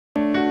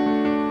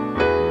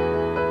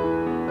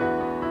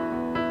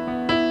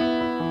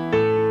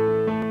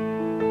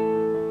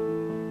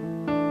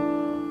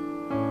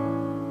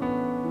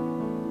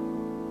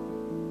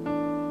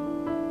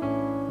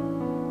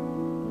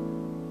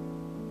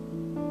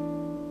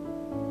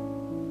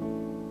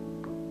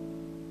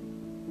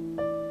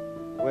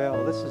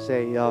this is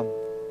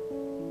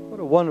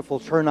what a wonderful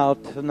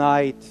turnout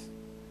tonight.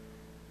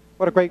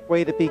 What a great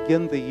way to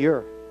begin the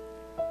year.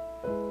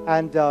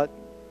 And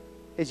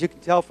as you can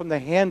tell from the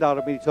handout,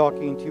 I'll be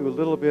talking to you a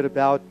little bit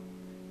about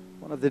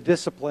one of the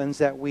disciplines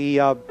that we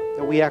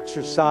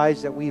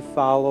exercise, that we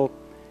follow,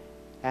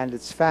 and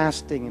it's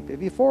fasting. And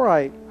before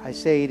I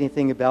say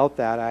anything about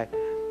that, I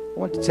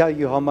want to tell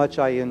you how much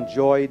I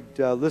enjoyed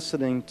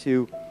listening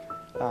to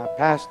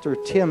Pastor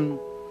Tim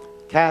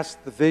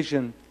cast the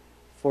vision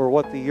for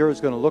what the year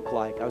is going to look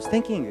like. I was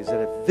thinking, is it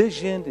a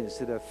vision? Is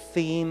it a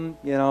theme?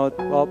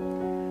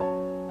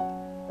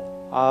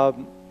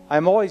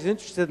 I'm always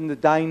interested in the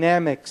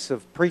dynamics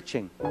of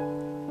preaching.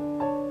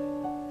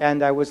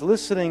 And I was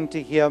listening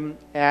to him,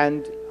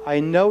 and I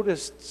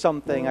noticed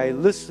something. I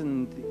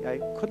listened. I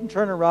couldn't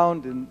turn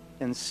around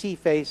and see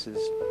faces,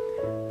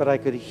 but I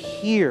could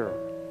hear.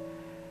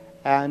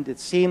 And it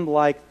seemed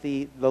like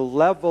the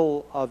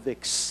level of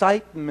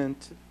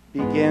excitement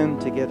began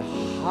to get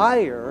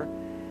higher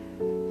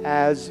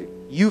as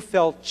you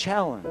felt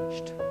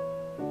challenged.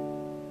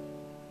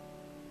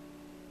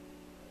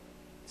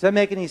 Does that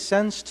make any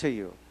sense to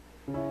you?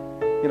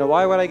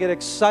 Why would I get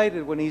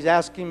excited when he's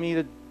asking me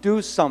to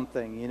do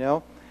something,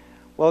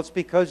 Well, it's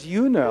because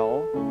you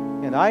know,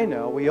 and I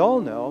know, we all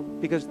know,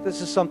 because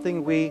this is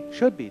something we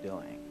should be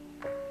doing.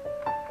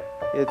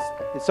 It's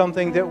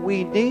something that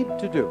we need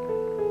to do.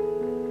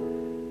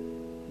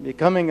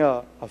 Becoming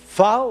a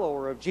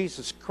follower of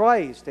Jesus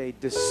Christ, a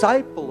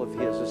disciple of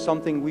His, is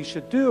something we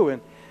should do.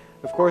 And,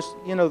 of course,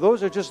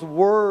 those are just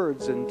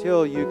words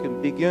until you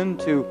can begin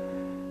to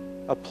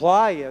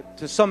apply it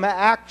to some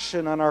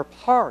action on our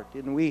part.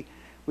 And we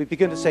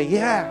begin to say,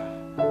 yeah,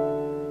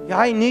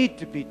 I need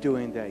to be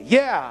doing that.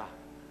 Yeah,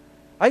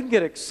 I can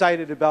get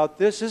excited about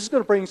this. This is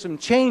going to bring some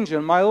change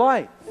in my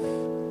life.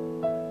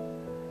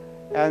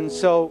 And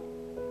so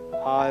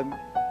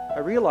I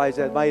realize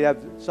that might have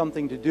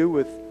something to do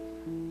with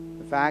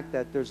the fact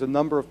that there's a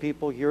number of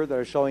people here that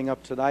are showing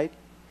up tonight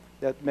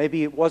that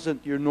maybe it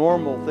wasn't your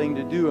normal thing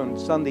to do on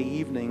Sunday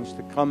evenings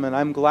to come, and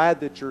I'm glad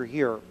that you're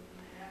here.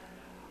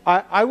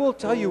 I will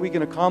tell you, we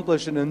can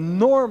accomplish an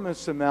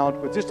enormous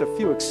amount with just a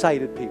few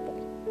excited people.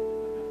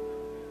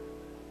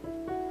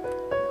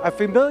 I'm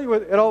familiar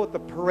with the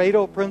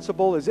Pareto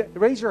principle.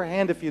 Raise your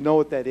hand if you know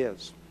what that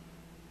is.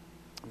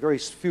 Very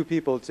few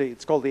people would say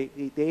it's called the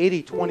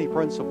 80-20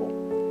 principle.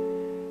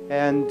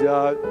 And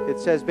it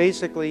says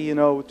basically,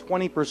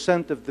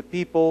 20% of the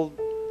people,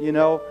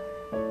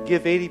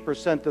 give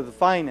 80% of the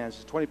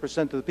finances. 20%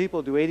 of the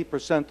people do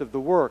 80% of the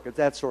work. It's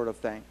that sort of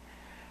thing.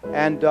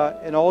 And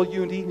all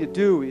you need to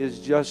do is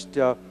just,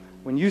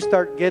 when you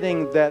start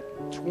getting that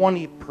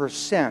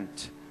 20%,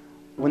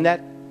 when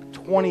that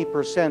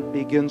 20%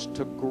 begins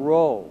to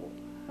grow,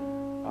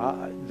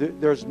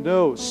 there's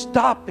no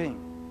stopping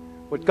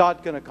what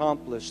God can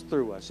accomplish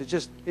through us.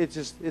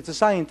 It's a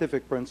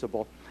scientific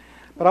principle.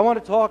 But I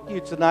want to talk to you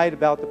tonight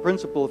about the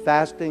principle of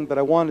fasting, but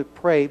I want to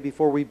pray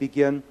before we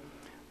begin.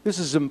 This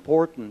is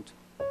important.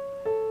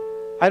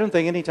 I don't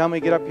think any time we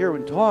get up here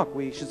and talk,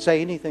 we should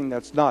say anything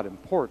that's not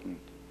important.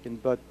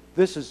 But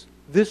this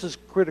is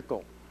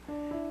critical.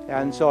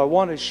 And so I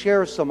want to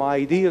share some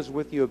ideas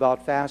with you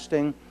about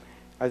fasting.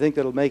 I think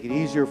that'll make it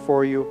easier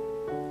for you.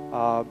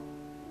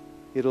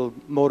 It'll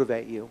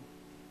motivate you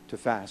to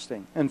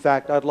fasting. In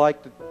fact, I'd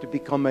like to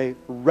become a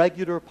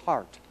regular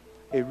part,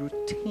 a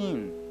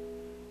routine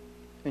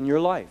in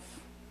your life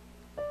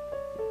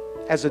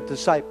as a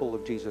disciple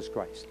of Jesus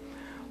Christ.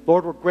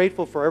 Lord, we're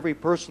grateful for every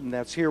person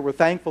that's here. We're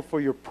thankful for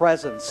your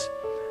presence.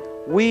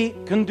 We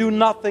can do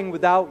nothing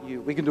without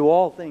you. We can do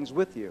all things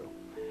with you.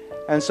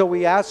 And so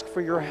we ask for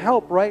your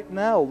help right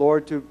now,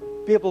 Lord, to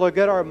be able to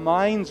get our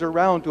minds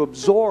around, to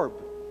absorb,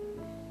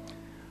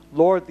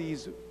 Lord,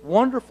 these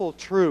wonderful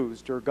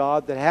truths, dear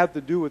God, that have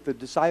to do with the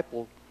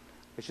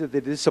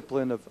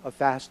discipline of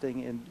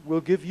fasting. And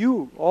we'll give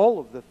you all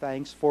of the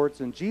thanks for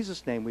it. In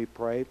Jesus' name we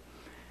pray.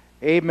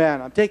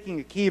 Amen. I'm taking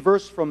a key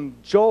verse from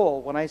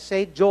Joel. When I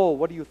say Joel,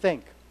 what do you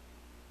think?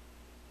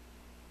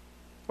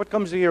 What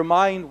comes to your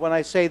mind when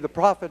I say the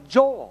prophet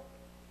Joel?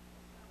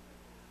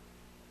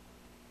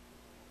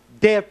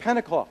 Day of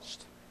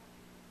Pentecost.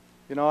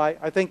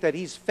 I think that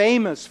he's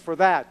famous for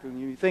that. When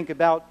you think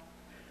about,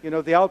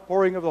 the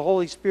outpouring of the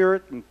Holy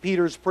Spirit and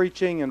Peter's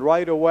preaching, and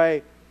right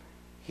away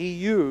he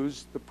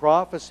used the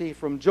prophecy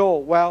from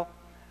Joel. Well,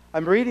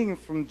 I'm reading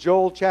from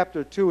Joel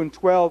chapter 2 and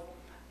 12.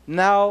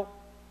 Now,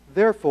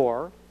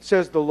 therefore,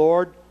 says the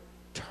Lord,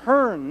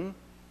 turn.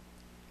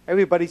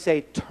 Everybody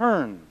say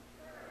turn.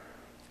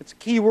 It's a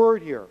key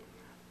word here.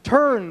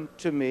 Turn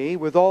to me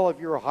with all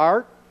of your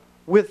heart,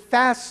 with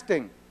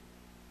fasting,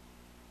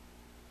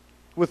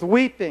 with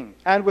weeping,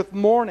 and with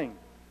mourning.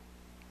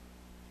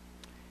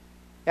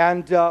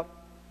 And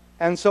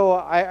so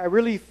I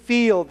really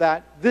feel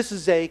that this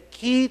is a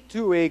key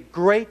to a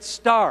great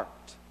start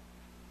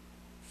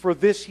for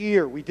this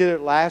year. We did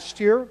it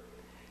last year,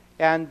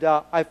 and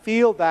I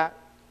feel that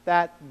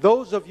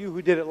those of you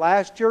who did it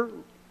last year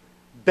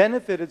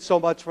benefited so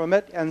much from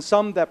it, and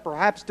some that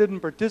perhaps didn't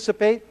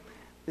participate,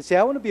 they say,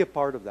 I want to be a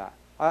part of that.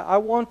 I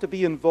want to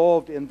be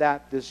involved in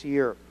that this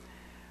year.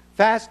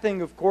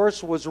 Fasting, of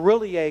course, was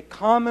really a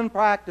common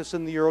practice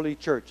in the early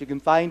church. You can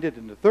find it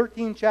in the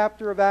 13th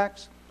chapter of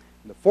Acts,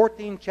 in the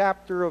 14th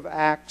chapter of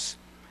Acts.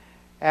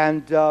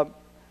 And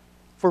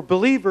for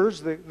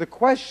believers, the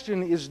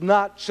question is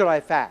not, should I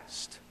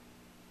fast?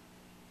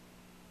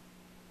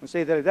 I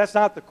say that that's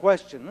not the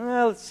question.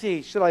 Well, let's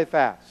see, should I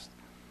fast?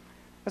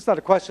 That's not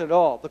a question at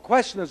all. The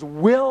question is,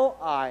 will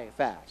I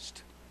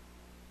fast?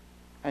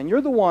 And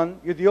you're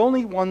the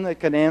only one that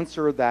can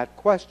answer that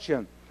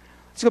question.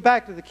 Let's go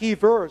back to the key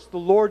verse. The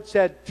Lord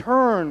said,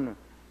 turn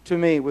to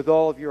me with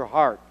all of your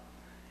heart.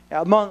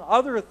 Among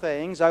other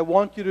things, I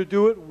want you to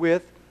do it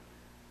with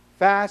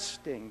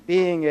fasting.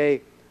 Being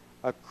a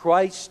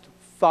Christ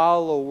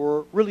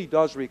follower really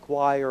does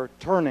require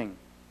turning.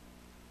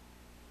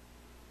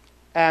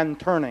 And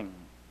turning.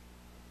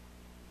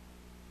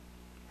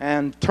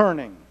 And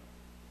turning.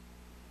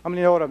 How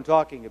many know what I'm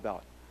talking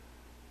about?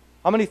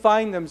 How many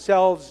find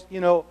themselves,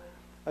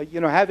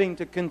 having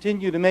to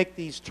continue to make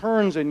these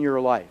turns in your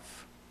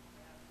life?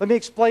 Let me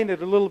explain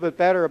it a little bit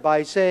better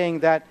by saying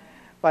that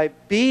by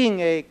being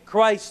a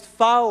Christ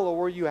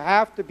follower, you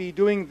have to be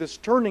doing this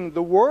turning.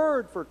 The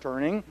word for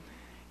turning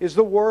is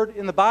the word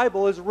in the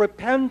Bible is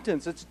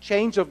repentance. It's a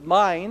change of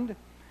mind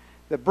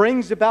that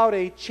brings about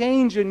a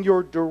change in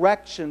your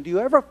direction. Do you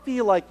ever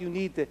feel like you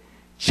need to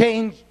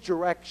change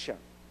direction?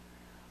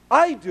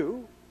 I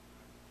do.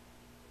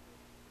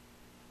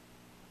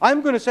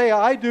 I'm going to say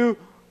I do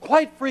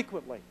quite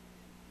frequently.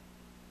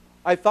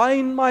 I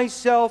find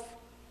myself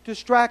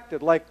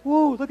distracted, like,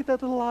 whoa, look at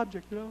that little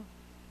object,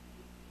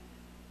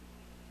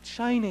 It's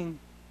shining.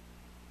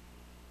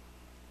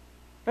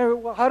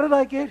 Well, how did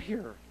I get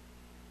here?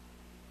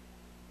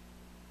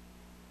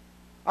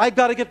 I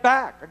got to get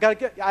back.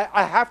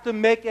 I have to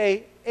make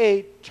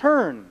a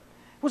turn.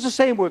 It was the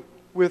same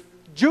with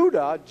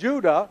Judah.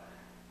 Judah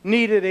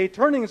needed a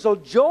turning. So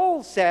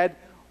Joel said,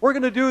 we're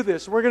going to do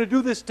this. We're going to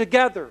do this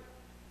together.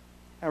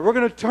 And we're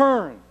going to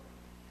turn.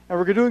 And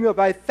we're doing it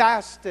by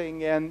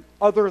fasting and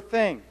other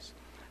things.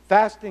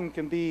 Fasting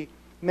can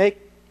make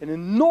an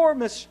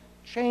enormous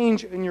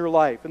change in your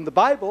life. In the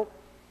Bible,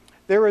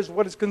 there is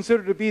what is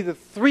considered to be the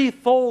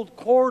threefold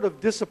cord of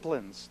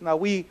disciplines. Now,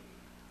 we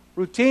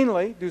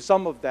routinely do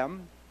some of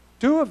them.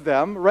 2 of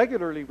them,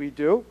 regularly we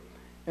do.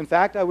 In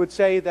fact, I would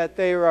say that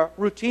they are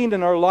routine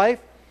in our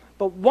life.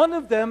 But one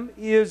of them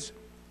is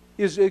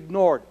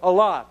ignored, a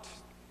lot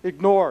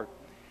ignored.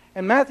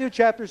 In Matthew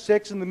chapter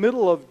 6, in the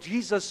middle of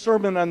Jesus'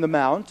 Sermon on the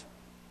Mount,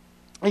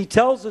 he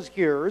tells his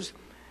hearers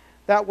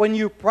that when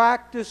you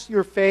practice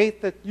your faith,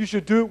 that you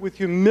should do it with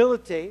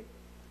humility.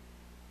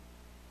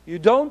 You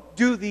don't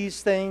do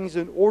these things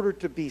in order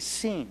to be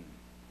seen.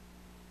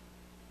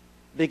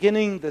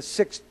 Beginning the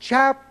 6th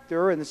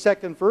chapter, in the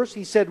 2nd verse,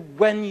 he said,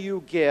 when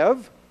you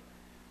give,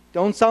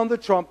 don't sound the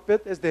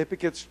trumpet as the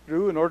hypocrites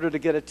do in order to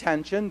get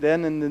attention.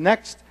 Then in the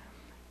next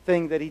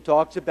thing that he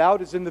talks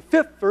about is in the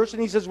 5th verse,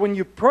 and he says, when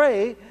you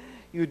pray,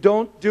 you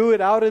don't do it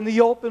out in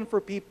the open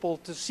for people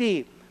to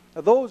see.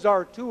 Now, those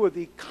are 2 of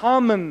the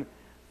common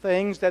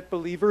things that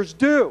believers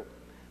do.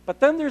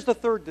 But then there's the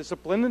 3rd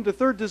discipline, and the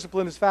 3rd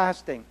discipline is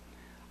fasting.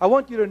 I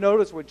want you to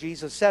notice what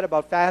Jesus said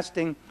about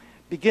fasting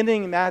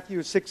beginning in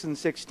Matthew 6 and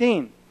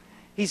 16.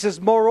 He says,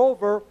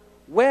 moreover,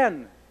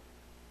 when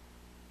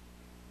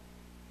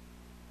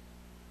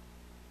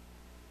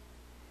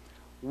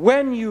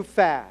you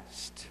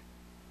fast,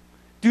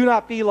 do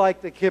not be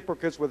like the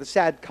hypocrites with a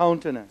sad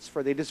countenance,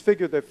 for they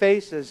disfigure their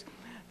faces,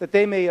 that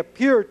they may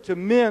appear to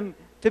men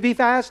to be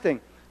fasting.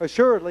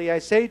 Assuredly, I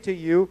say to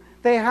you,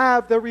 they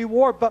have their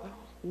reward. But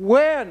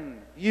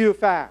when you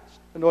fast,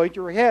 anoint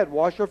your head,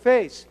 wash your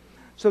face,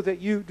 so that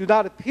you do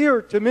not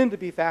appear to men to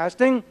be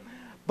fasting,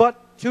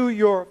 but to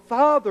your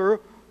Father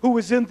who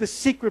is in the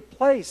secret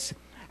place.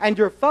 And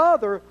your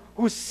Father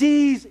who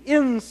sees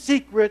in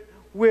secret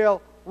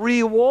will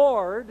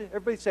reward,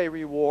 everybody say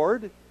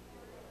reward,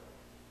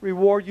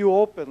 reward you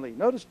openly.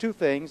 Notice 2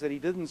 things that he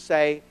didn't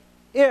say,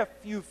 if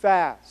you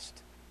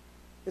fast.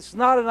 It's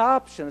not an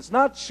option. It's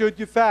not should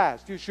you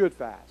fast. You should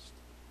fast.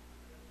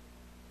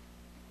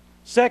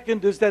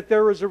 Second is that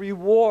there is a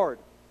reward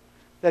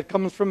that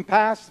comes from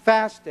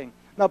fasting.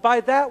 Now,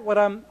 by that,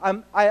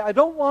 I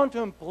don't want to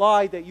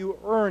imply that you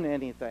earn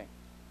anything.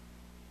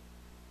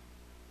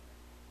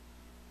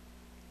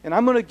 And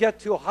I'm going to get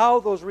to how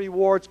those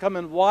rewards come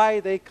and why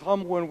they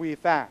come when we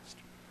fast.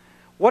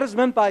 What is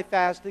meant by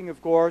fasting,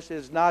 of course,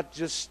 is not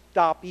just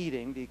stop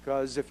eating,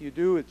 because if you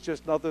do, it's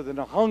just nothing than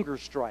a hunger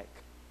strike.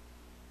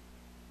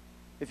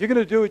 If you're going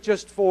to do it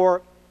just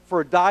for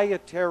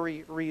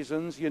dietary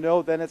reasons,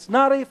 then it's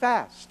not a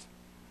fast.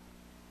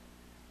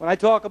 When I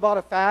talk about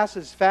a fast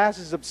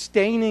is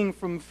abstaining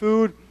from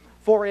food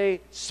for a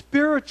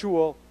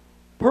spiritual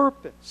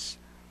purpose.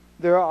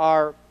 There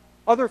are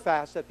other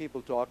fasts that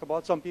people talk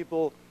about. Some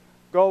people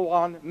go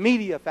on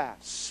media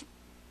fasts.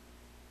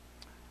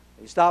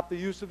 They stop the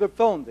use of their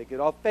phone. They get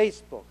off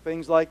Facebook,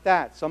 things like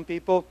that. Some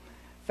people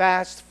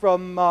fast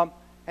from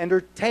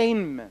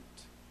entertainment,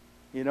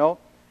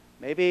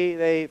 Maybe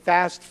they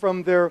fast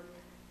from their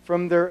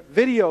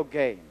video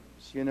games.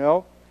 you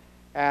know.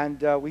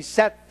 And we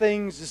set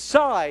things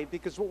aside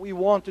because what we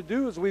want to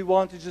do is we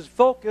want to just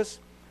focus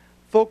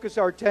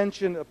our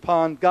attention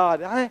upon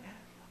God.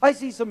 I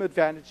see some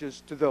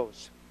advantages to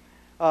those.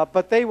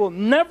 But they will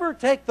never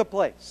take the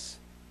place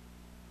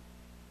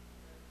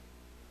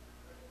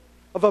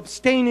of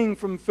abstaining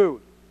from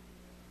food.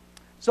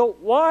 So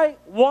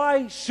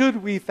why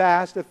should we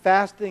fast if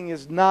fasting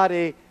is not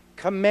a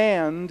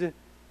command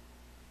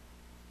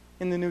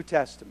in the New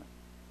Testament?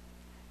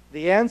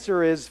 The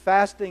answer is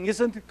fasting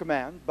isn't a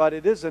command, but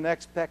it is an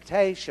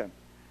expectation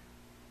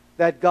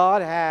that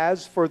God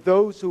has for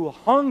those who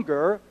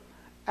hunger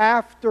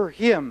after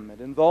Him.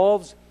 It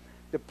involves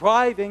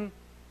depriving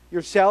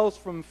yourselves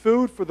from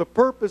food for the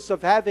purpose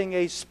of having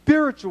a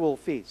spiritual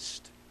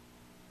feast.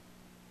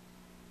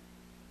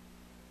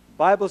 The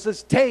Bible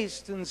says,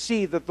 taste and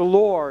see that the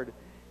Lord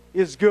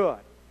is good.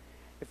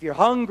 If you're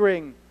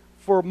hungering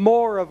for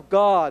more of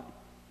God,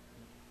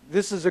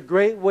 this is a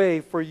great way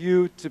for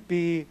you to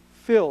be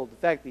filled. In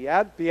fact,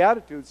 the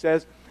Beatitude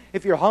says,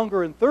 if you're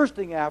hungry and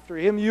thirsting after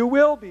Him, you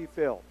will be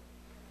filled.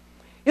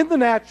 In the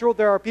natural,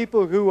 there are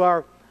people who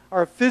are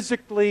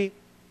physically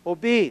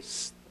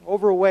obese,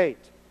 overweight,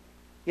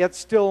 yet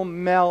still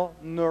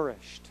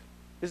malnourished.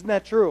 Isn't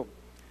that true?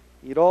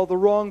 Eat all the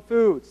wrong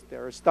foods.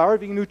 They're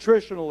starving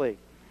nutritionally.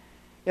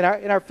 In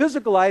our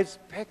physical lives,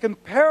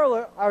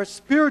 compare our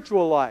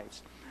spiritual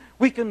lives.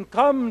 We can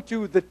come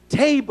to the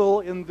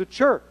table in the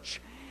church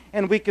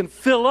and we can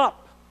fill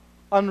up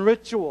on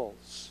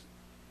rituals.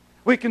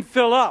 We can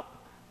fill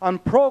up on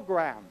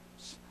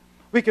programs.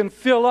 We can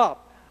fill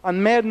up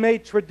on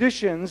man-made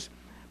traditions,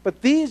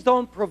 but these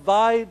don't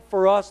provide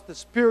for us the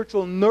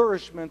spiritual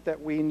nourishment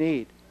that we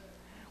need.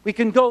 We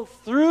can go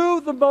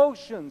through the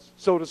motions,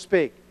 so to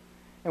speak,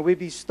 and we'd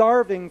be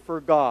starving for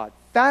God.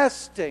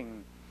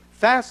 Fasting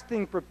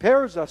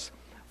prepares us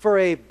for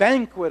a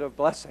banquet of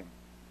blessing.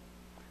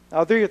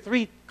 Now, there are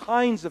three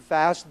kinds of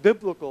fast,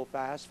 biblical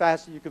fast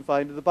that you can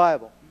find in the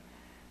Bible.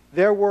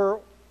 There were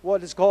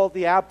what is called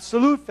the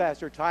absolute fast.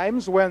 There are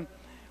times when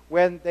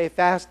they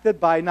fasted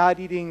by not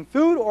eating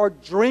food or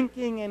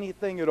drinking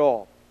anything at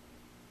all.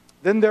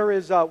 Then there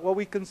is what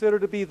we consider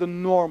to be the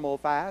normal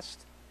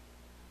fast.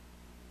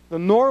 The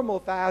normal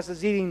fast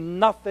is eating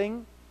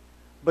nothing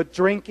but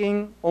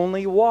drinking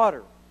only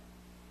water.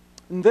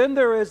 And then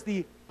there is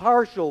the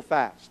partial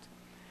fast.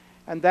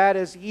 And that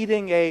is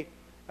eating a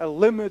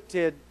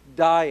limited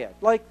diet,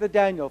 like the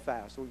Daniel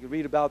fast. We can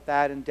read about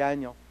that in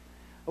Daniel.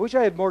 I wish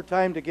I had more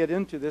time to get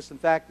into this. In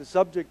fact, the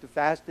subject of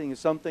fasting is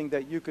something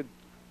that you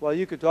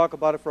could talk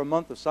about it for a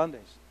month of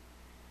Sundays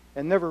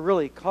and never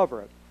really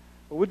cover it.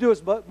 But we'll do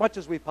as much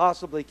as we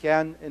possibly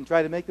can and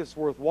try to make this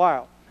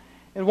worthwhile.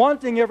 And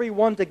wanting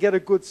everyone to get a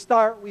good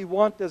start, we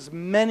want as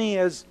many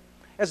as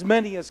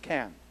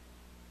can.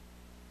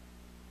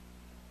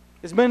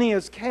 As many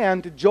as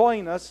can to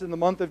join us in the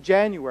month of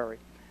January.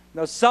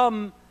 Now,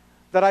 some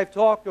that I've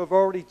talked to have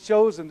already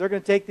chosen. They're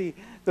going to take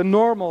the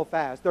normal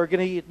fast. They're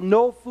going to eat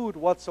no food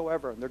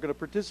whatsoever. And they're going to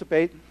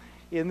participate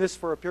in this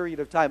for a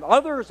period of time.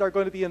 Others are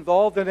going to be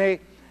involved in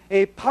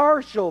a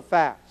partial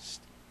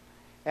fast.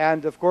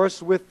 And, of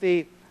course, with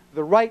the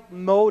right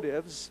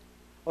motives,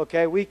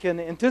 okay, we can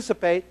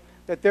anticipate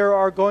that there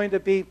are going to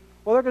be,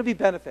 there are going to be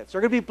benefits. There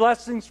are going to be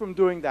blessings from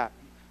doing that.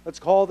 Let's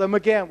call them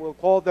again. We'll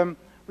call them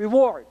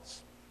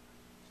rewards.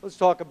 Let's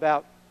talk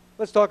about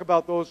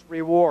those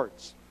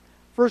rewards.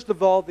 First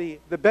of all,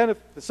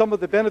 some of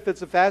the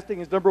benefits of fasting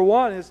is, number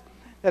one, is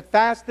that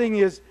fasting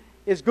is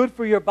good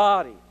for your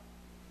body.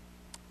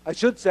 I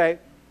should say,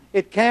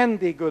 it can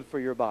be good for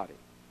your body.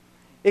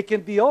 It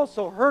can be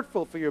also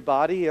hurtful for your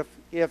body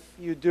if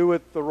you do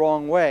it the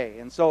wrong way.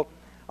 And so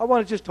I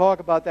want to just talk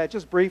about that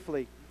just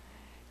briefly.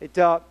 It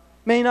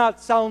may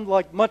not sound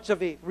like much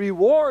of a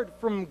reward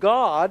from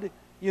God,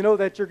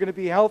 that you're going to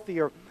be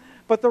healthier.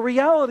 But the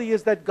reality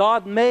is that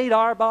God made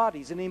our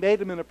bodies, and He made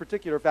them in a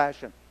particular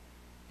fashion.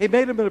 He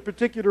made them in a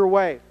particular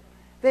way.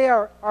 They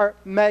are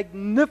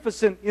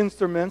magnificent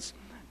instruments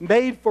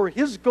made for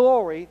His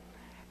glory,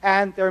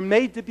 and they're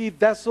made to be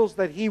vessels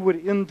that He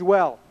would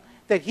indwell,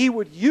 that He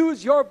would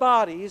use your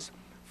bodies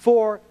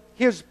for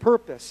His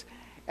purpose.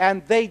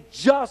 And they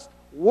just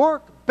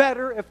work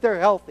better if they're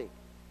healthy.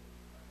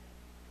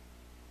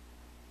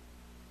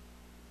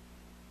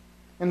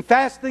 And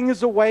fasting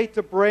is a way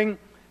to bring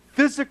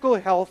physical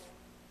health,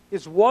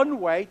 is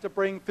one way to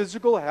bring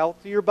physical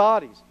health to your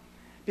bodies.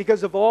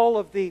 Because of all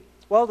of the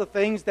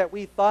things that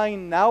we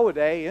find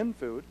nowadays in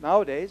food,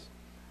 nowadays,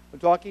 we're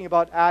talking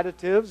about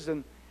additives,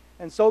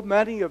 and so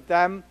many of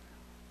them,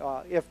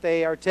 if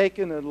they are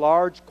taken in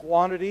large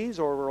quantities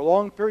or over a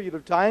long period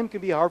of time,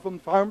 can be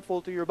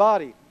harmful to your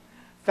body.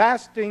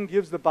 Fasting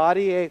gives the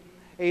body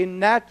a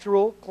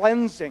natural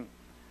cleansing.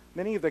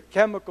 Many of the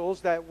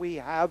chemicals that we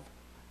have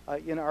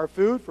in our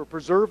food for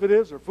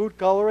preservatives or food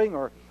coloring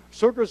or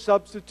sugar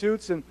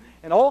substitutes and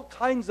all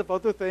kinds of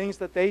other things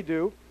that they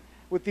do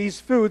with these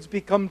foods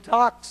become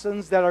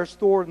toxins that are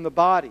stored in the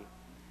body.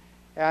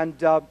 And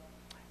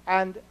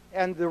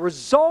the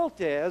result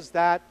is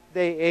that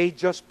they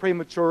age us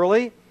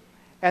prematurely,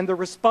 And they're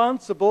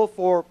responsible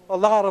for a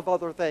lot of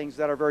other things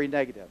that are very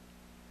negative.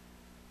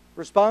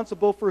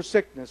 Responsible for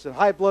sickness and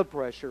high blood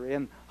pressure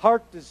and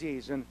heart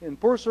disease and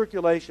poor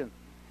circulation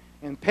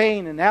and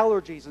pain and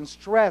allergies and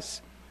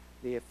stress.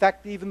 They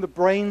affect even the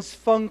brain's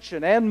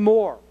function and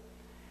more.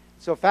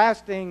 So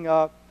fasting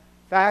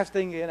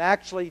can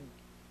actually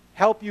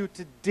help you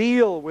to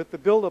deal with the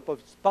buildup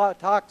of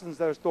toxins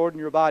that are stored in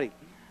your body.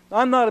 Now,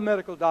 I'm not a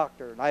medical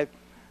doctor, and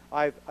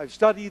I've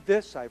studied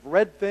this, I've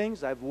read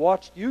things, I've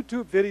watched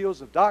YouTube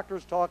videos of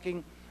doctors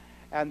talking,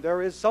 and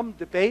there is some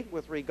debate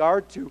with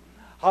regard to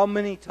how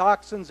many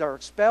toxins are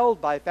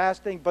expelled by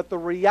fasting, but the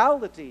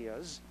reality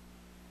is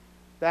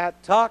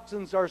that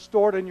toxins are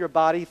stored in your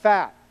body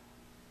fat.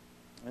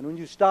 And when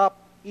you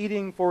stop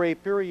eating for a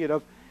period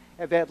of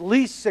at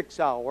least 6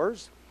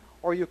 hours,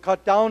 or you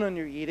cut down on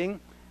your eating,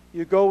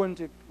 you go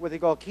into what they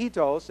call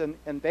ketos,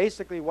 and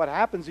basically what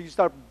happens is you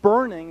start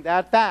burning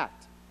that fat.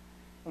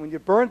 And when you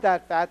burn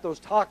that fat, those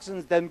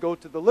toxins then go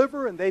to the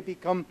liver, and they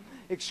become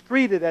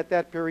excreted at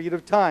that period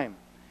of time.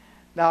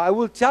 Now, I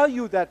will tell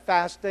you that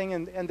fasting,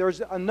 and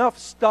there's enough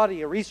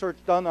study or research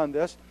done on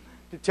this,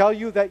 to tell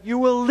you that you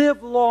will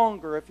live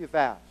longer if you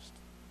fast.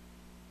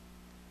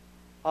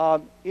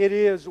 It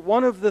is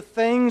one of the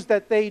things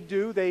that they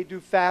do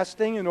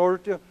fasting in order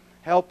to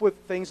help with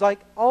things like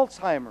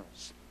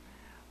Alzheimer's.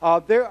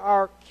 There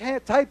are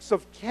types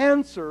of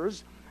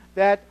cancers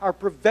that are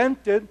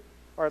prevented,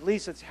 or at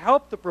least it's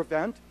helped to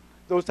prevent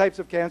those types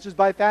of cancers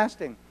by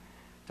fasting.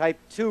 Type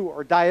 2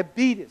 or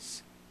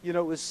diabetes,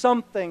 is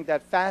something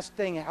that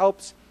fasting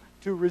helps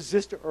to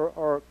resist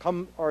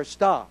or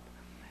stop.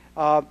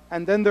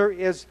 And then there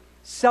is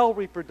cell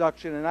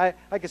reproduction, and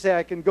like I say,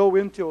 I can go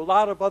into a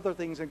lot of other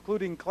things,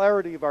 including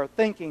clarity of our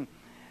thinking.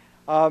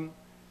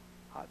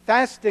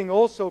 Fasting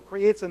also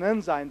creates an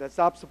enzyme that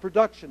stops the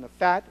production of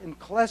fat and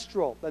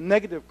cholesterol, the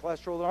negative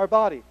cholesterol in our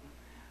body.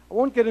 I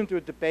won't get into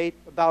a debate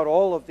about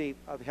all of the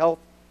health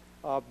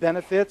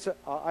benefits.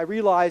 I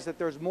realize that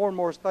there's more and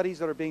more studies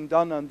that are being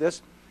done on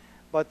this,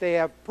 but they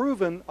have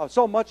proven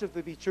so much of it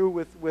to be true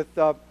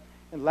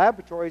in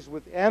laboratories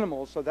with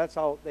animals, so that's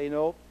how they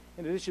know,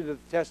 in addition to the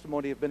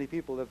testimony of many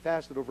people that have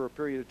fasted over a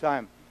period of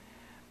time.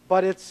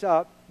 But it's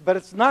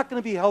not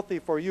going to be healthy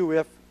for you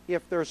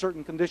if there are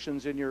certain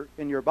conditions in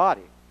your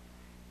body.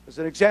 As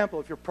an example,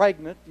 if you're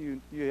pregnant,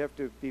 you have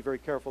to be very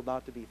careful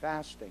not to be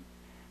fasting.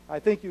 I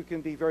think you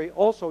can you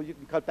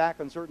can cut back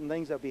on certain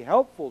things that will be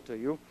helpful to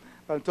you,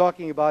 but I'm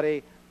talking about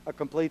a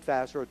complete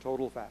fast or a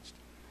total fast.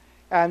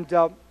 And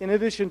in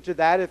addition to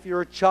that, if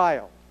you're a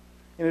child,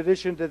 in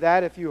addition to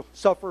that, if you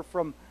suffer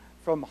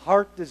from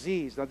heart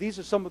disease. Now, these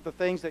are some of the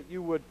things that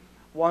you would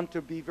want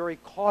to be very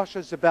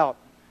cautious about.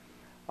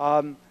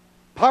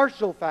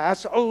 Partial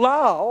fasts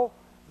allow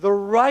the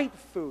right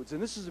foods,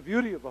 and this is the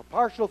beauty of a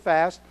partial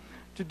fast,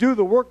 to do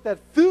the work that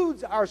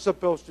foods are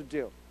supposed to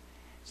do.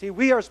 See,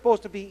 we are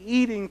supposed to be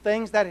eating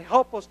things that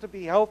help us to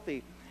be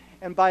healthy.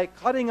 And by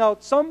cutting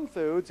out some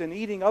foods and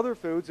eating other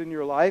foods in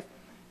your life,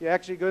 you're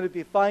actually going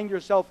to find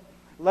yourself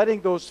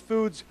letting those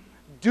foods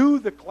do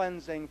the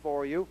cleansing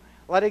for you,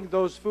 letting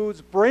those foods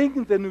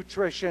bring the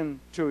nutrition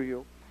to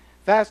you.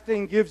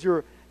 Fasting gives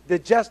your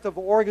digestive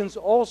organs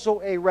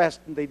also a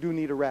rest, and they do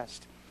need a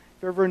rest.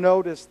 Have you ever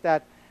noticed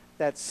that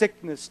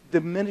sickness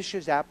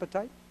diminishes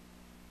appetite?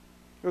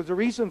 There's a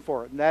reason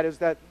for it, and that is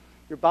that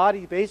your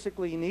body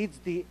basically needs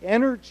the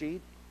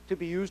energy to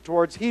be used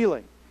towards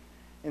healing.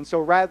 And so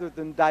rather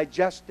than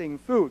digesting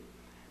food,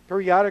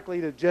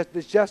 periodically the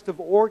digestive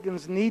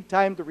organs need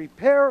time to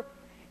repair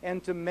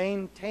and to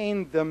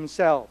maintain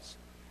themselves.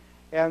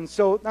 And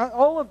so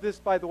all of this,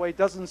 by the way,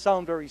 doesn't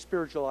sound very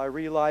spiritual, I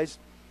realize,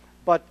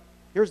 but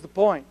here's the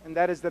point, and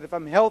that is that if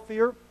I'm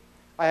healthier,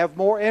 I have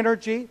more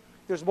energy,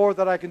 there's more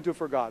that I can do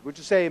for God. Would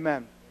you say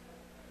amen?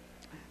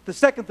 The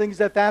second thing is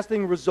that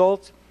fasting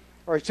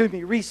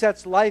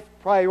resets life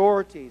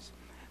priorities.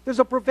 There's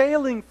a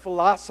prevailing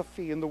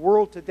philosophy in the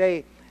world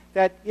today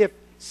that if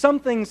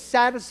something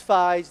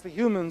satisfies the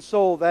human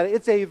soul, that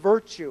it's a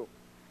virtue.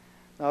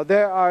 Now,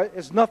 there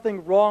is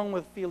nothing wrong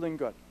with feeling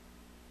good.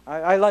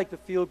 I like to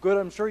feel good.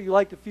 I'm sure you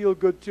like to feel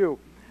good too.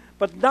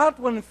 But not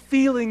when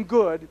feeling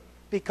good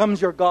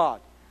becomes your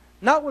God.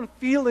 Not when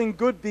feeling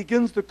good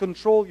begins to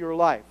control your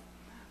life.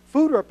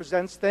 Food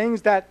represents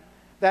things that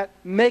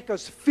make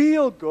us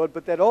feel good,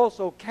 but that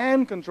also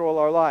can control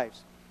our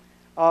lives.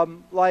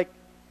 Like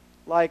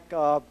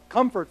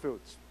comfort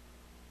foods.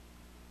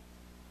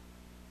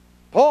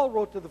 Paul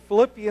wrote to the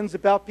Philippians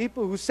about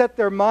people who set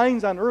their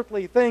minds on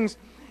earthly things,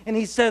 and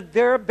he said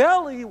their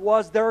belly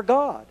was their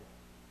God.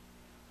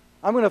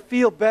 I'm going to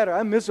feel better.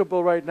 I'm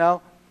miserable right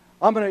now.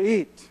 I'm going to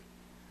eat.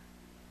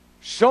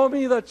 Show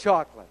me the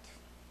chocolate.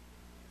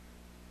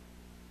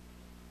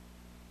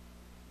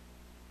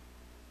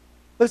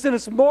 Listen,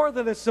 it's more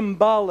than a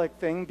symbolic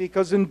thing,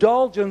 because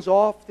indulgence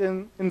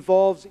often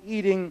involves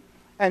eating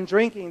and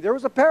drinking. There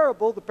was a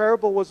parable. The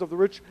parable was of the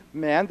rich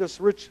man, this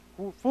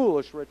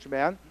foolish rich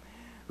man,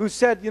 who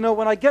said,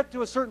 when I get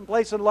to a certain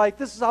place in life,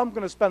 this is how I'm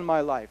going to spend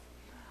my life.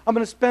 I'm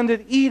going to spend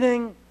it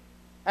eating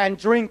and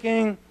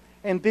drinking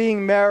and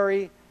being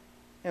merry.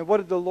 And what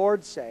did the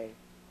Lord say?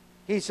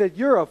 he said,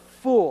 "You're a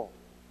fool.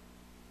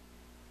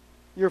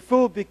 You're a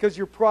fool because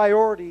your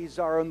priorities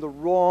are in the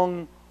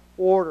wrong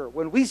order."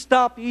 When we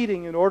stop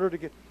eating in order to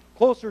get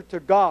closer to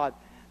God,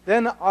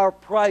 then our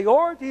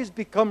priorities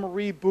become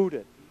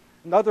rebooted.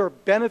 Another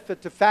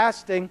benefit to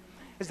fasting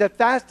is that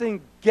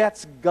fasting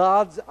gets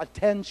God's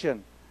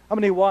attention. How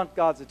many want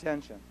God's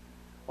attention?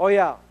 Oh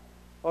yeah.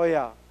 Oh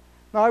yeah.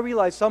 Now I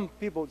realize some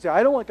people say,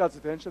 "I don't want God's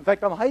attention. In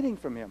fact, I'm hiding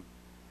from Him."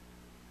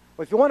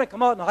 Well, if you want to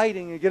come out in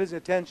hiding and get His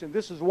attention,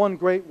 this is one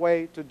great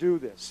way to do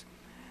this.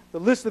 The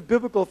list of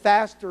biblical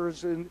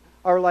fasters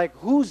are like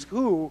who's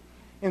who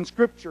in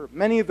Scripture.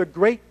 Many of the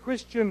great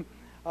Christians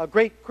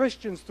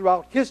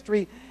throughout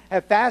history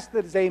have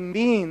fasted as a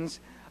means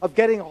of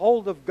getting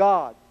hold of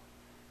God.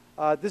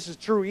 This is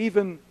true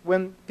even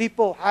when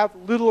people have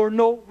little or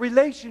no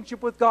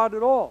relationship with God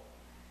at all.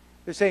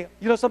 They say,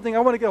 "You know something, I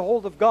want to get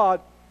hold of God.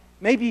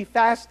 Maybe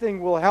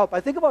fasting will help." I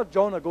think about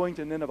Jonah going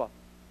to Nineveh.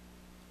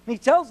 And he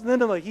tells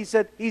Nineveh, he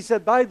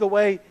said, "By the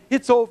way,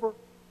 it's over.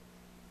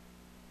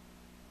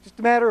 Just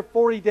a matter of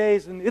 40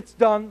 days and it's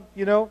done,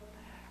 you know."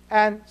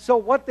 And so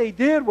what they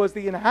did was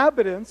the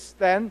inhabitants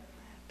then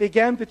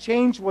began to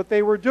change what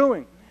they were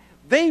doing.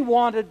 They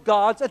wanted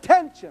God's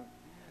attention.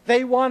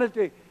 They wanted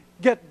to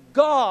get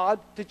God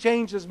to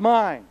change His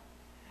mind.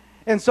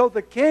 And so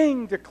the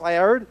king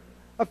declared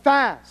a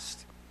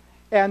fast.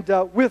 And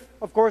with,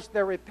 of course,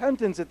 their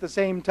repentance at the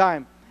same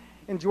time.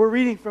 And we're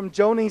reading from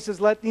Jonah, he says,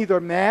 "Let neither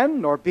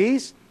man nor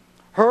beast,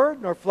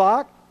 herd nor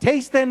flock,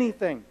 taste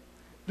anything.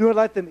 Do not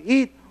let them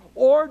eat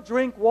or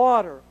drink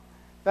water."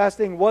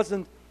 Fasting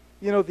wasn't,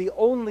 the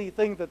only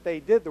thing that they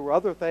did. There were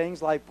other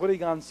things like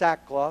putting on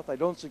sackcloth. I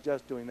don't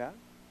suggest doing that.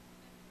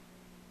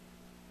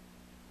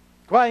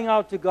 Crying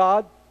out to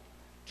God,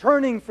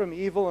 turning from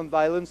evil and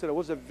violence. And it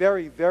was a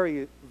very,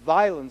 very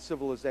violent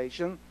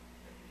civilization.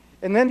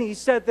 And then he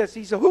said this.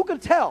 He said, "Who can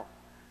tell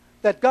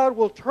that God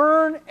will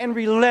turn and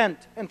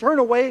relent and turn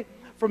away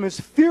from His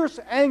fierce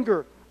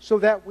anger so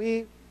that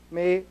we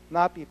may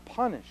not be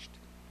punished?"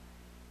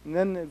 And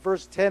then in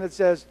verse 10 it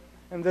says,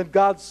 "And then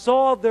God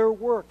saw their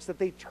works, that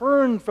they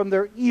turned from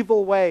their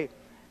evil way.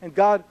 And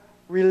God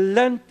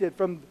relented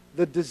from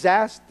the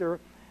disaster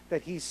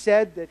that He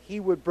said that He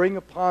would bring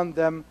upon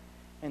them,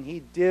 and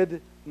He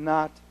did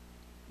not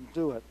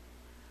do it."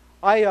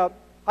 I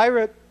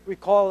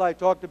recall, I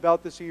talked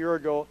about this a year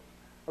ago.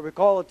 I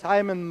recall a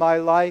time in my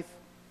life,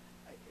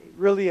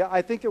 really,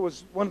 I think it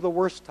was one of the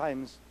worst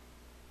times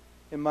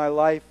in my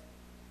life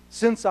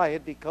since I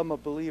had become a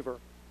believer.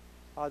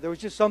 There was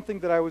just something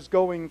that I was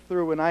going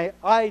through, and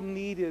I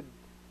needed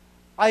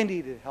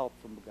help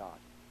from God.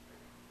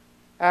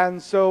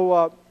 And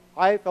so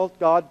I felt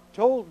God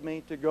told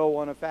me to go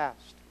on a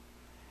fast.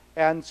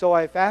 And so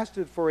I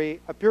fasted for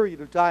a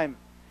period of time.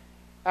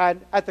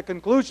 And at the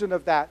conclusion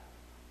of that,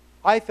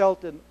 I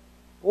felt an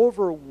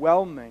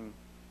overwhelming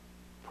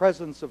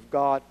presence of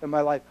God in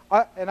my life.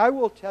 And I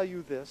will tell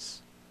you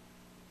this.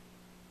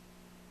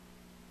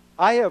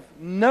 I have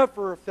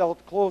never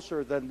felt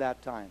closer than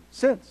that time.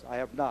 Since, I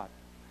have not.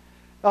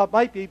 Now, it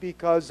might be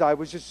because I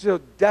was just so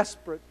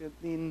desperate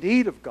in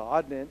need of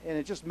God, and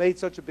it just made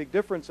such a big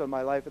difference in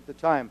my life at the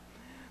time.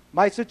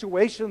 My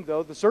situation,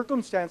 though, the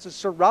circumstances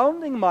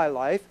surrounding my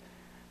life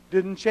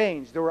didn't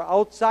change. There were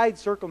outside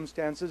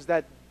circumstances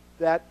that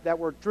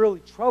were really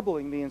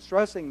troubling me and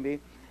stressing me,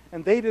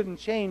 and they didn't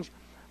change.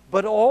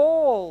 But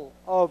all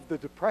of the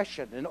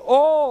depression and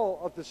all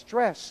of the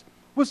stress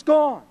was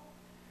gone.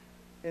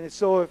 And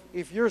so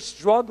if you're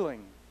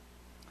struggling,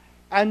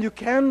 and you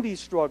can be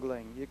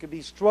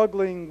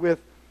struggling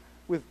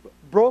with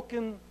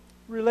broken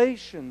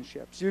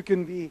relationships. You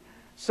can be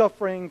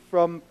suffering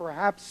from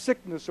perhaps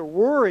sickness or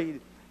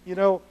worried,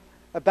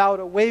 about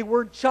a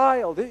wayward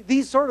child.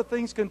 These sort of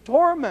things can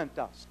torment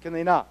us, can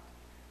they not?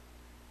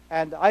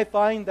 And I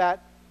find that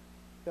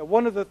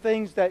one of the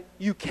things that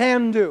you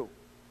can do,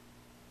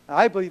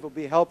 I believe will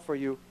be help for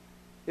you,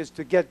 is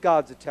to get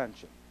God's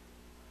attention.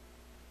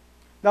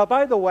 Now,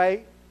 by the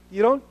way,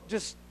 you don't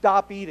just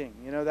stop eating.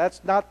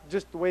 That's not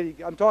just the way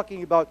I'm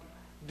talking about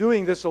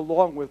doing this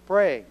along with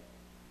praying.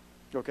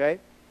 Okay?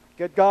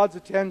 Get God's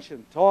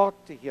attention.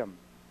 Talk to Him.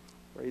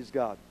 Praise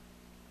God.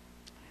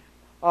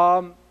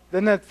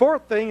 Then the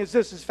fourth thing is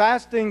this, is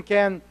fasting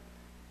can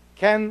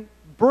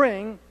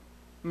bring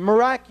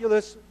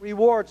miraculous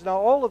rewards. Now,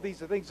 all of these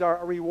things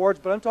are rewards,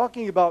 but I'm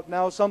talking about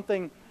now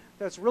something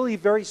that's really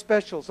very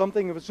special,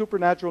 something of a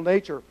supernatural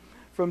nature.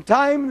 From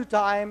time to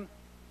time,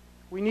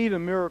 we need a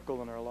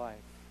miracle in our life.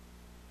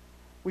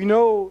 We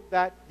know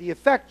that the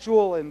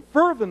effectual and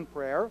fervent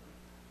prayer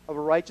of a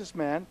righteous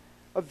man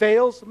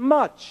avails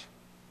much.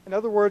 In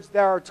other words,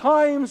 there are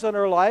times in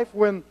our life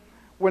when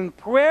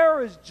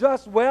prayer is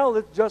just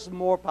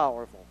more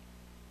powerful.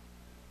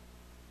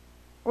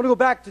 I want to go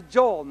back to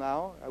Joel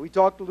now. We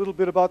talked a little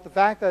bit about the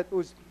fact that it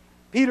was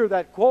Peter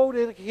that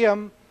quoted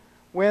him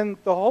when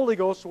the Holy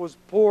Ghost was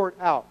poured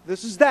out.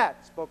 This is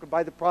that, spoken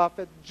by the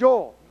prophet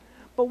Joel.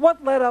 But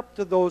what led up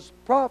to those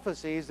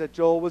prophecies that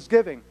Joel was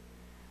giving?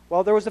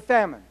 Well, there was a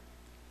famine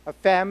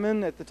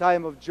at the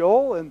time of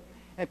Joel,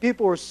 and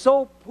people were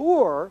so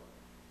poor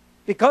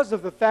because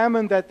of the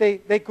famine that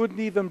they couldn't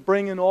even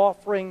bring an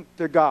offering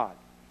to God.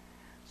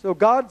 So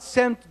God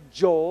sent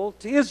Joel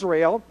to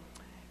Israel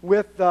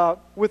with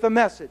a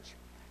message.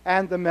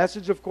 And the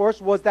message, of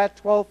course, was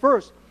that 12th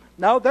verse.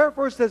 Now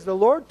therefore says the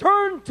Lord,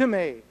 turn to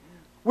me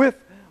with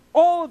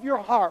all of your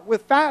heart,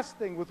 with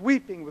fasting, with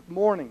weeping, with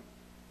mourning.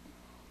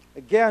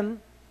 Again,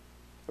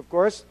 of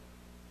course,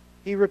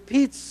 he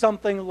repeats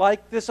something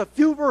like this a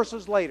few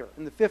verses later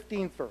in the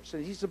 15th verse.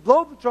 And he said,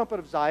 blow the trumpet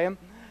of Zion,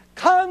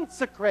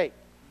 consecrate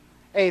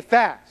a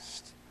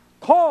fast,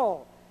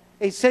 call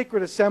a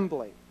sacred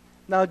assembly.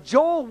 Now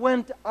Joel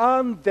went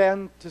on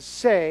then to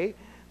say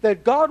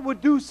that God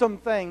would do some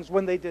things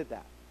when they did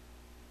that.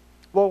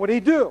 What would he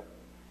do?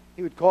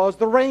 He would cause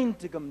the rain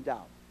to come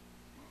down.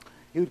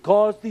 He would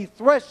cause the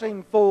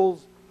threshing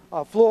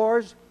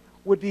floors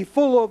would be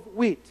full of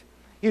wheat.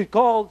 He would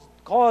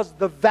cause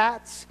the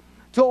vats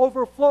to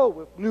overflow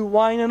with new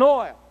wine and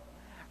oil.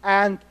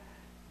 And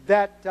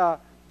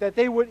that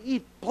they would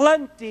eat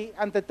plenty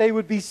and that they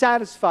would be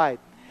satisfied.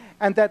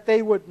 And that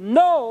they would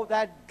know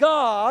that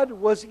God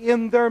was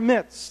in their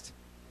midst.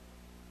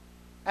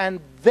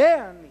 And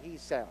then, he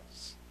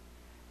says,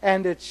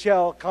 and it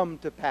shall come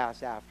to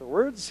pass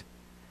afterwards,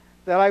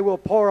 that I will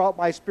pour out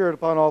my Spirit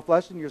upon all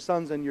flesh, and your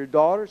sons and your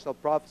daughters shall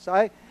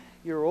prophesy.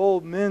 Your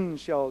old men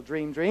shall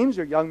dream dreams,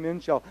 your young men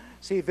shall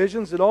see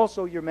visions, and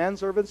also your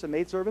manservants and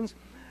maidservants.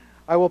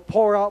 I will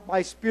pour out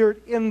my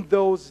Spirit in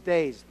those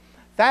days.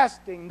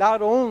 Fasting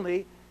not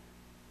only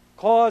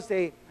caused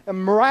a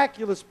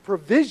miraculous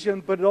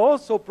provision, but it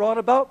also brought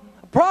about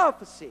a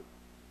prophecy.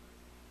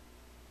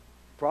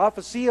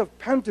 Prophecy of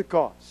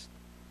Pentecost.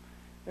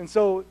 And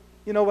so,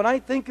 you know, when I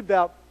think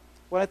about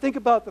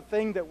the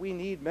thing that we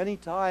need many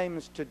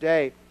times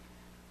today,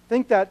 I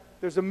think that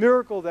there's a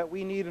miracle that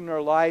we need in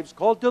our lives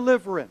called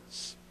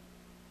deliverance.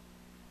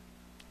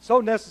 So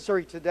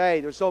necessary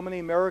today. There's so many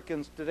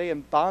Americans today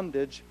in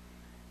bondage.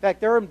 In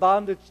fact, they're in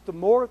bondage to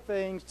more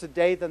things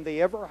today than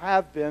they ever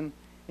have been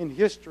in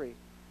history.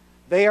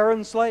 They are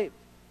enslaved.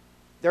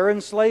 They're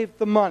enslaved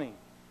to money,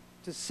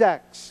 to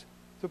sex,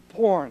 to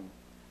porn,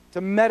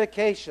 to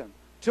medication,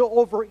 to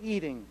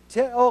overeating,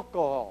 to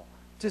alcohol,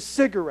 to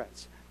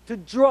cigarettes, to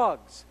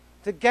drugs,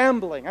 to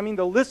gambling. I mean,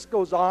 the list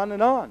goes on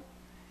and on.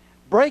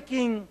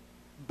 Breaking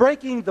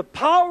the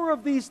power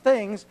of these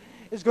things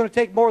is going to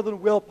take more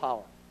than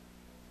willpower.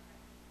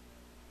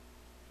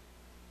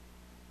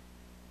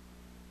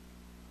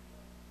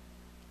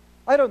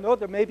 I don't know,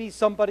 there may be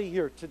somebody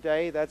here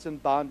today that's in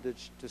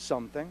bondage to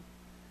something.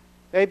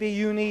 Maybe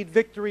you need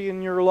victory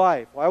in your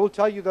life. Well, I will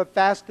tell you that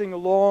fasting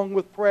along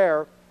with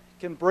prayer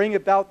can bring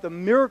about the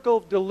miracle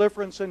of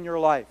deliverance in your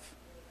life.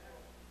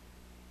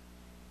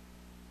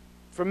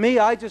 For me,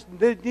 I just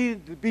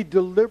needed to be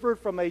delivered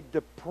from a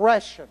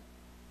depression.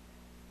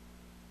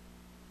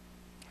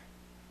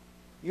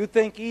 You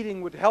think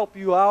eating would help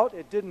you out?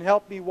 It didn't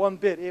help me one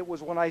bit. It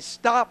was when I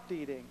stopped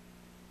eating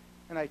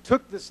and I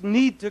took this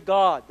need to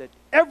God that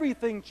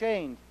everything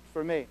changed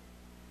for me.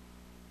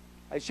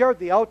 I shared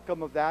the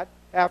outcome of that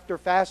after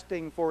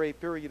fasting for a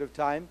period of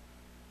time.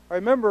 I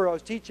remember I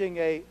was teaching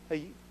a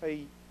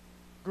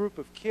group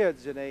of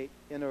kids in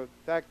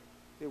fact,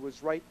 it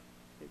was right,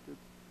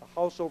 a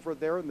house over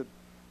there in the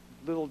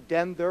little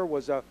den there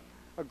was a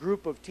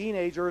group of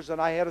teenagers, and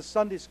I had a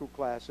Sunday school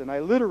class, and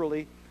I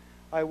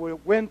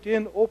went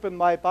in, opened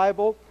my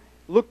Bible,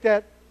 looked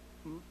at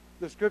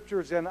the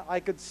scriptures, and I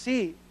could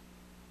see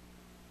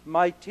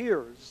my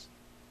tears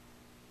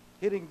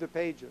hitting the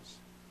pages.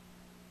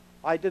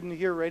 I didn't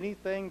hear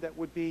anything that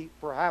would be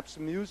perhaps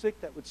music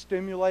that would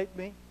stimulate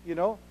me, you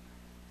know,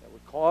 that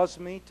would cause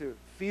me to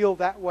feel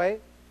that way.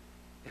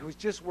 It was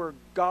just where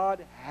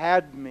God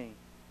had me.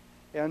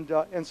 And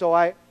so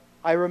I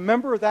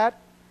remember that,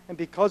 and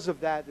because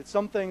of that, it's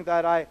something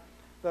that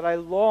I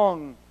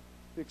long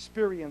to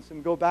experience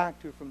and go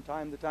back to from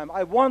time to time.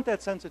 I want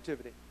that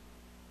sensitivity.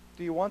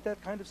 Do you want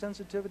that kind of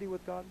sensitivity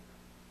with God?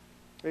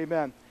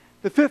 Amen.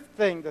 The fifth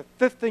thing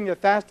that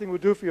fasting will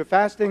do for you,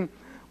 fasting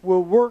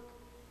will work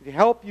to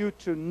help you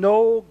to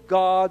know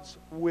God's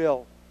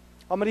will.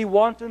 How many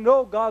want to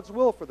know God's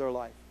will for their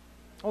life?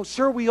 Oh,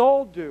 sure, we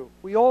all do.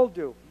 We all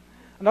do.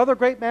 Another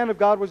great man of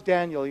God was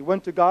Daniel. He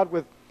went to God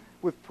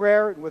with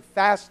prayer and with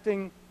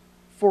fasting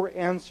for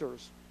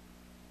answers.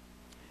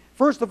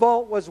 First of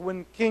all, it was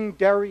when King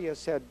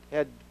Darius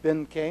had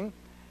been king.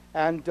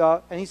 And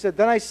he said,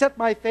 then I set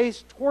my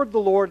face toward the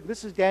Lord,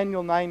 this is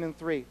Daniel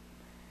 9:3,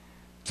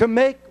 to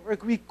make a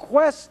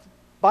request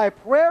by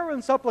prayer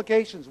and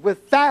supplications with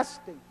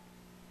fasting,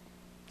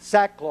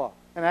 sackcloth,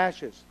 and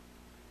ashes.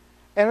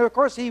 And of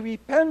course, he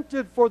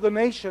repented for the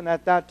nation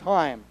at that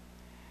time.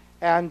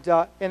 And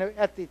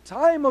at the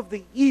time of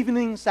the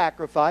evening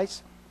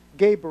sacrifice,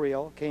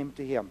 Gabriel came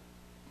to him.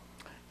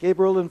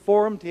 Gabriel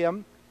informed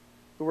him,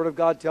 the Word of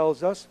God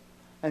tells us,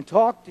 and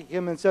talked to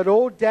him and said,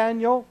 "O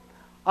Daniel,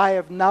 I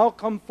have now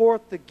come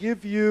forth to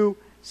give you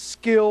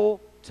skill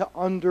to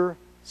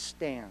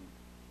understand."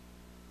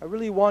 I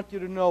really want you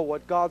to know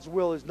what God's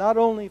will is, not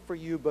only for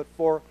you, but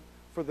for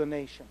the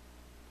nation.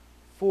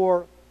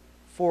 For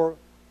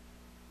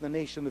the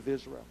nation of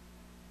Israel.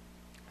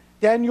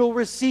 Daniel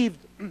received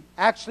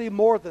actually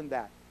more than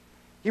that.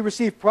 He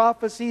received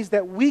prophecies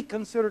that we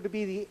consider to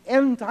be the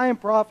end-time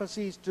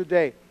prophecies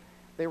today.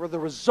 They were the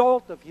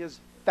result of his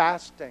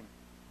fasting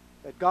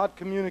that God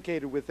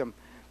communicated with him.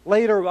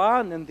 Later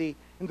on in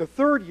the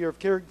third year of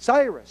King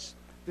Cyrus,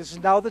 this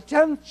is now the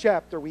 10th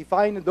chapter, we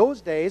find in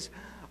those days,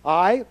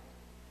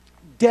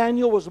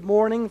 Daniel, was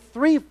mourning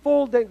 3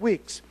 full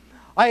weeks.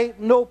 I ate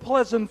no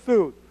pleasant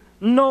food,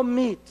 no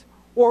meat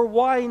or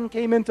wine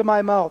came into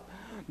my mouth,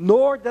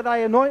 nor did I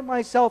anoint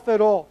myself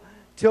at all,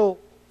 till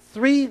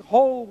 3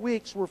 whole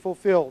weeks were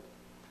fulfilled.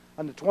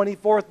 On the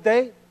 24th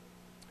day,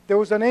 there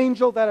was an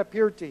angel that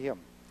appeared to him.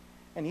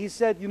 And he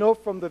said,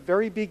 from the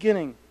very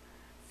beginning,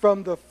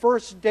 from the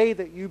first day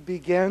that you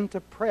began to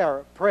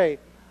pray,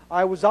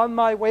 I was on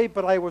my way,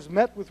 but I was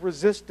met with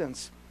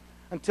resistance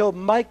until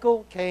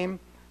Michael came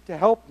to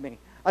help me.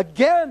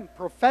 Again,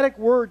 prophetic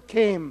word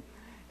came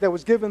that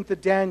was given to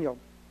Daniel.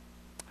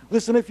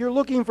 Listen, if you're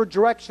looking for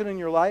direction in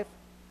your life,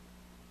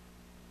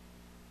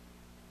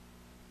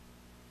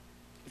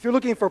 if you're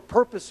looking for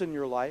purpose in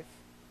your life,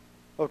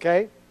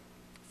 okay,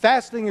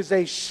 fasting is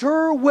a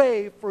sure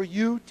way for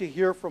you to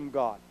hear from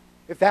God,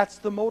 if that's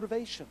the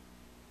motivation.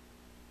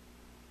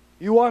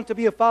 You want to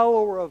be a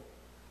follower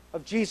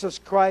of Jesus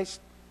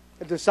Christ,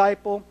 a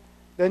disciple,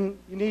 then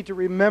you need to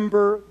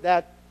remember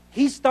that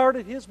he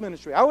started his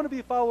ministry. I want to be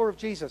a follower of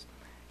Jesus.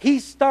 He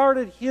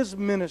started his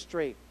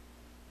ministry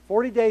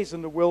 40 days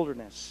in the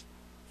wilderness,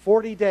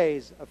 40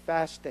 days of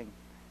fasting.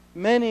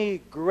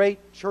 Many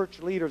great church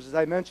leaders, as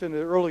I mentioned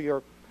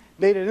earlier,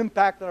 made an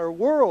impact on our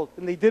world,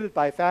 and they did it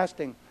by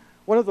fasting.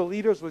 One of the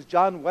leaders was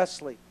John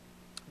Wesley.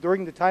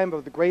 During the time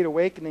of the Great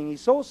Awakening, he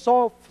so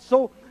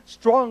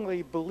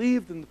strongly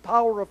believed in the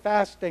power of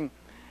fasting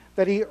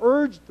that he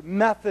urged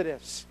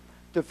Methodists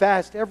to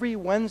fast every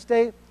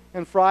Wednesday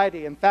and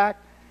Friday. In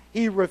fact,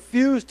 he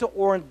refused to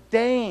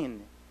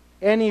ordain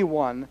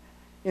anyone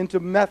into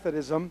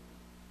Methodism,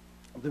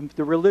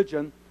 the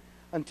religion,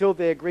 until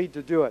they agreed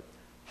to do it.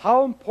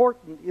 How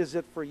important is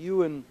it for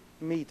you and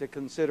me to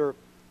consider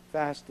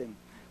fasting?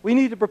 We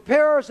need to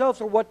prepare ourselves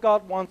for what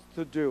God wants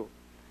to do.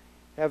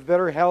 Have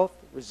better health,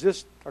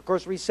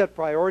 reset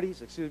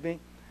priorities,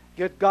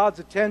 get God's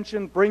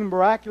attention, bring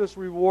miraculous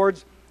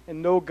rewards,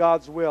 and know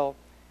God's will.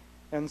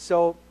 And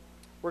so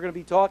we're going to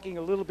be talking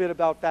a little bit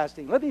about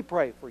fasting. Let me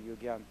pray for you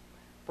again.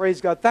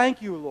 Praise God.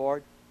 Thank you,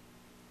 Lord.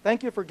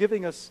 Thank you for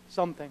giving us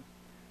something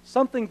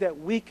that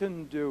we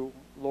can do,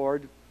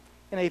 Lord,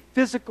 in a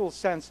physical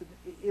sense.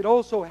 It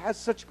also has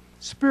such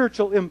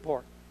spiritual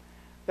import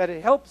that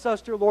it helps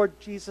us, dear Lord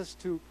Jesus,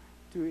 to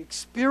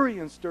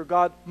experience, dear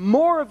God,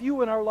 more of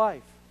you in our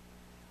life.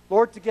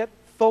 Lord, to get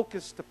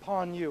focused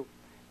upon you,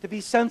 to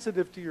be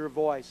sensitive to your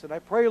voice. And I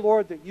pray,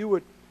 Lord, that you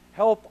would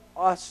help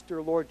us,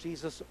 dear Lord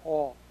Jesus,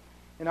 all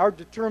in our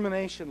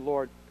determination,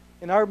 Lord,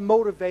 in our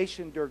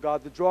motivation, dear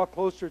God, to draw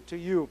closer to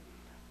you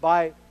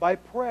by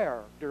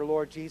prayer, dear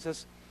Lord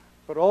Jesus,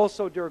 but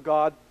also, dear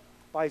God,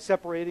 by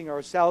separating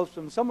ourselves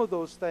from some of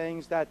those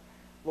things that,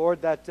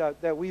 Lord,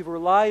 that we've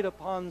relied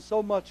upon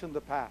so much in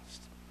the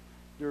past,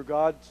 dear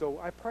God. So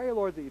I pray,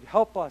 Lord, that you'd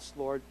help us,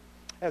 Lord,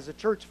 as a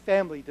church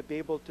family to be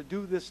able to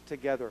do this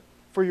together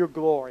for your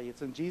glory.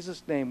 It's in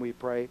Jesus' name we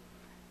pray.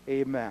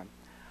 Amen.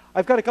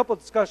 I've got a couple of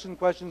discussion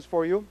questions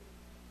for you.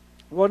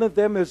 One of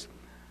them is,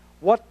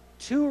 what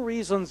 2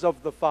 reasons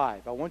of the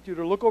 5? I want you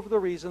to look over the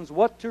reasons.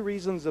 What 2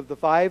 reasons of the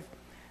 5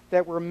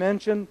 that were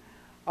mentioned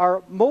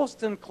are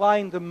most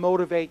inclined to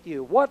motivate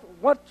you? What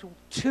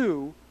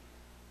 2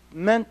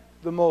 meant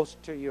the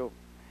most to you?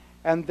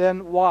 And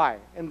then why?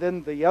 And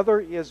then the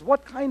other is,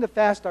 what kind of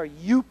fast are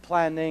you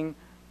planning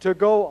to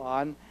go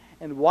on,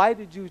 and why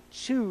did you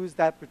choose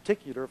that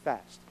particular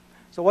fast?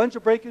 So why don't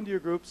you break into your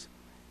groups,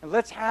 and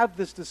let's have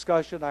this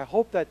discussion. I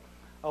hope that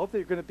you're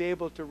going to be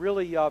able to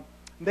really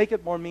make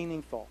it more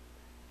meaningful,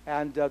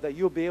 and that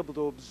you'll be able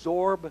to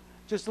absorb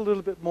just a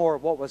little bit more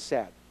of what was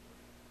said.